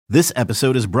This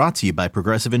episode is brought to you by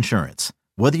Progressive Insurance.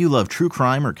 Whether you love true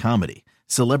crime or comedy,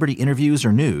 celebrity interviews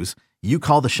or news, you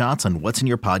call the shots on what's in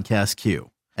your podcast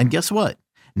queue. And guess what?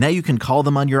 Now you can call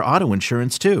them on your auto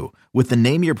insurance too with the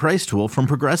Name Your Price tool from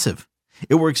Progressive.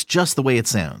 It works just the way it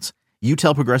sounds. You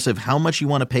tell Progressive how much you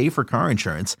want to pay for car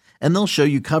insurance, and they'll show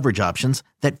you coverage options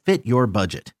that fit your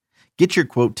budget. Get your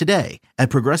quote today at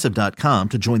Progressive.com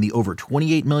to join the over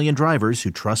 28 million drivers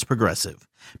who trust Progressive.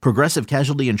 Progressive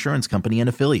Casualty Insurance Company and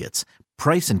Affiliates.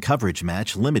 Price and coverage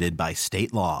match limited by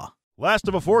state law. Last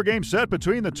of a four-game set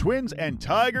between the Twins and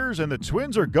Tigers, and the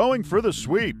Twins are going for the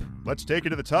sweep. Let's take it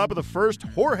to the top of the first.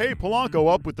 Jorge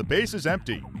Polanco up with the bases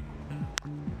empty.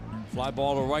 Fly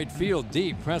ball to right field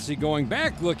deep. Pressey going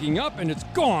back, looking up, and it's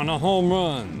gone, a home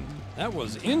run. That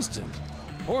was instant.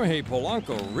 Jorge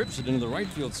Polanco rips it into the right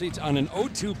field seats on an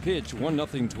 0-2 pitch,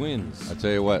 1-0 Twins. I tell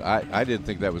you what, I didn't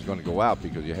think that was going to go out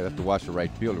because you have to watch the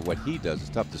right fielder. What he does is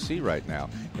tough to see right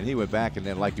now. And he went back and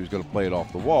then like he was going to play it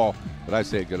off the wall, but I'd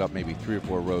say it got up maybe 3 or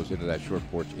 4 rows into that short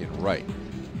porch in right.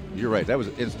 You're right, that was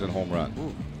an instant home run.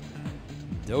 Ooh.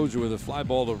 Dozier with a fly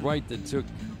ball to right that took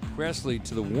Presley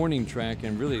to the warning track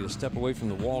and really a step away from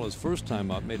the wall his first time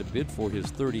up, made a bid for his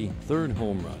 33rd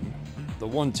home run. The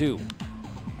 1-2.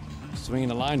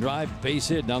 Swinging a line drive, base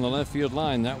hit down the left field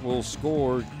line. That will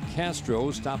score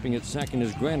Castro. Stopping at second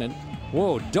is Granite.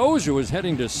 Whoa, Dozier was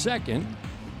heading to second,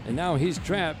 and now he's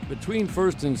trapped between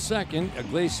first and second.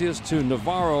 Iglesias to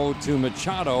Navarro to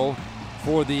Machado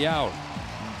for the out.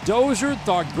 Dozier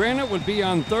thought Granite would be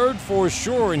on third for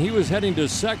sure, and he was heading to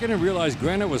second and realized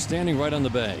Granite was standing right on the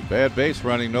bag. Bad base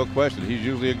running, no question. He's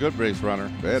usually a good base runner.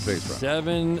 Bad base runner.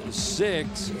 7-6,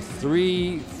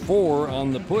 3-4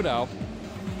 on the putout.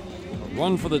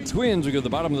 Run for the Twins. We go to the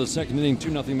bottom of the second inning,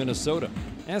 2-0 Minnesota.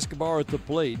 Escobar at the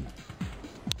plate.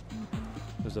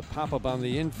 There's a pop-up on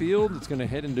the infield. It's going to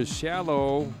head into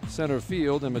shallow center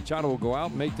field, and Machado will go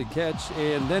out, make the catch,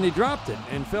 and then he dropped it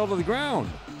and fell to the ground.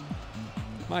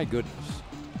 My goodness.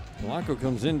 Polanco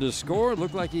comes in to score. It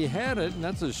looked like he had it, and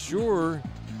that's a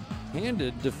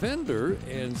sure-handed defender.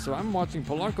 And so I'm watching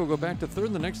Polanco go back to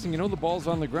third. The next thing you know, the ball's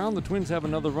on the ground. The Twins have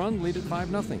another run, lead at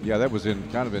 5-0. Yeah, that was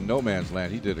kind of in no man's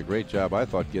land. He did a great job, I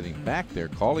thought, getting back there,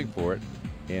 calling for it,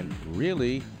 and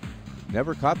really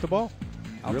never caught the ball.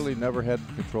 Really never had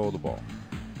control of the ball.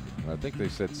 And I think they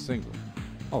said single.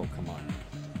 Oh, come on.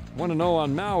 1-0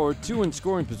 on Mauer, 2 in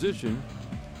scoring position.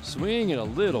 Swing and a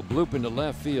little bloop into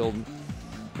left field.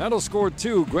 That'll score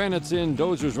 2. Granite's in.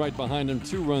 Dozier's right behind him.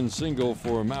 2-run single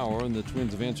for Mauer, and the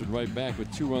Twins have answered right back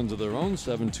with 2 runs of their own.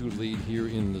 7-2 lead here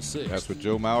in the 6th. That's what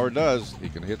Joe Mauer does. He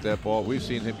can hit that ball. We've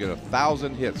seen him get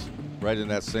 1,000 hits right in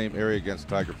that same area against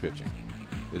Tiger pitching.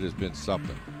 It has been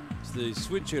something. It's the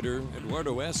switch hitter,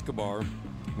 Eduardo Escobar.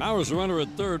 Mauer's the runner at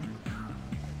third.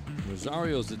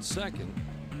 Rosario's at second.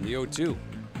 The 0-2.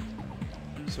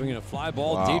 Swinging a fly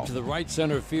ball deep to the right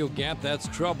center field gap. That's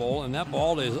trouble, and that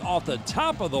ball is off the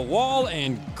top of the wall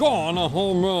and gone, a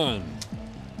home run.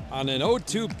 On an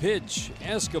 0-2 pitch,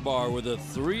 Escobar with a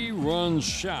 3-run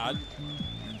shot,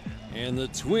 and the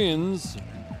Twins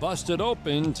busted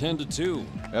open 10-2.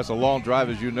 That's a long drive,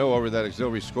 as you know, over that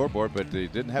auxiliary scoreboard, but they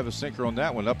didn't have a sinker on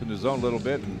that one, up in the zone a little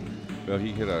bit, and well,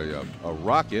 he hit a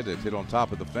rocket. It hit on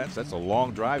top of the fence. That's a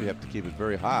long drive. You have to keep it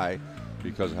very high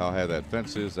because of how high that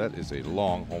fence is. That is a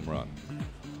long home run.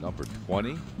 Number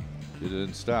 20 did it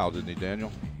in style, didn't he,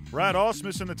 Daniel? Brad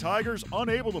Ausmus and the Tigers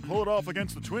unable to pull it off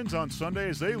against the Twins on Sunday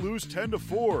as they lose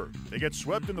 10-4. They get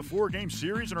swept in the 4-game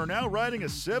series and are now riding a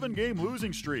 7-game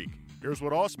losing streak. Here's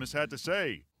what Ausmus had to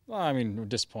say. Well, I mean, we're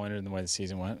disappointed in the way the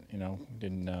season went. You know,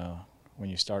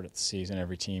 when you start at the season,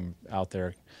 every team out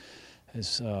there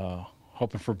is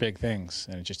hoping for big things,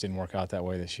 and it just didn't work out that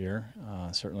way this year.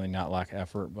 Certainly not lack of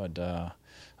effort, but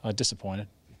disappointed.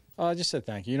 I just said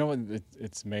thank you. You know what?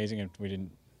 It's amazing if we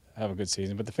didn't have a good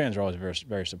season, but the fans are always very,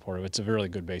 very supportive. It's a really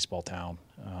good baseball town,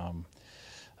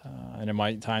 and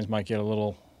it times might get a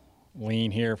little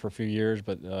lean here for a few years,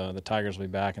 but the Tigers will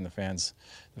be back, and the fans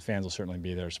will certainly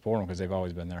be there to support them because they've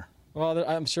always been there. Well,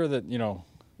 I'm sure that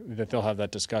that they'll have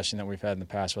that discussion that we've had in the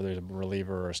past, whether it's a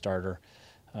reliever or a starter.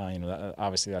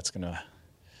 Obviously that's going to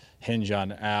hinge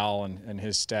on Al and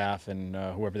his staff and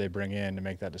whoever they bring in to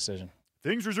make that decision.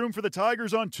 Things resume for the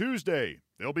Tigers on Tuesday.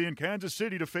 They'll be in Kansas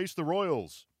City to face the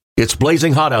Royals. It's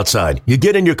blazing hot outside. You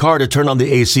get in your car to turn on the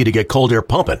AC to get cold air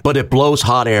pumping, but it blows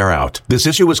hot air out. This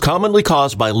issue is commonly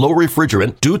caused by low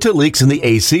refrigerant due to leaks in the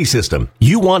AC system.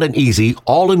 You want an easy,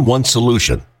 all-in-one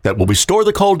solution that will restore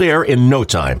the cold air in no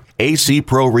time. AC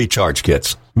Pro Recharge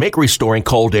Kits make restoring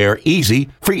cold air easy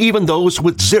for even those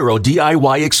with zero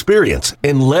DIY experience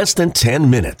in less than 10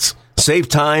 minutes. Save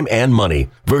time and money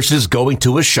versus going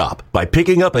to a shop by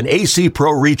picking up an AC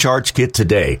Pro recharge kit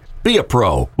today. Be a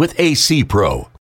pro with AC Pro.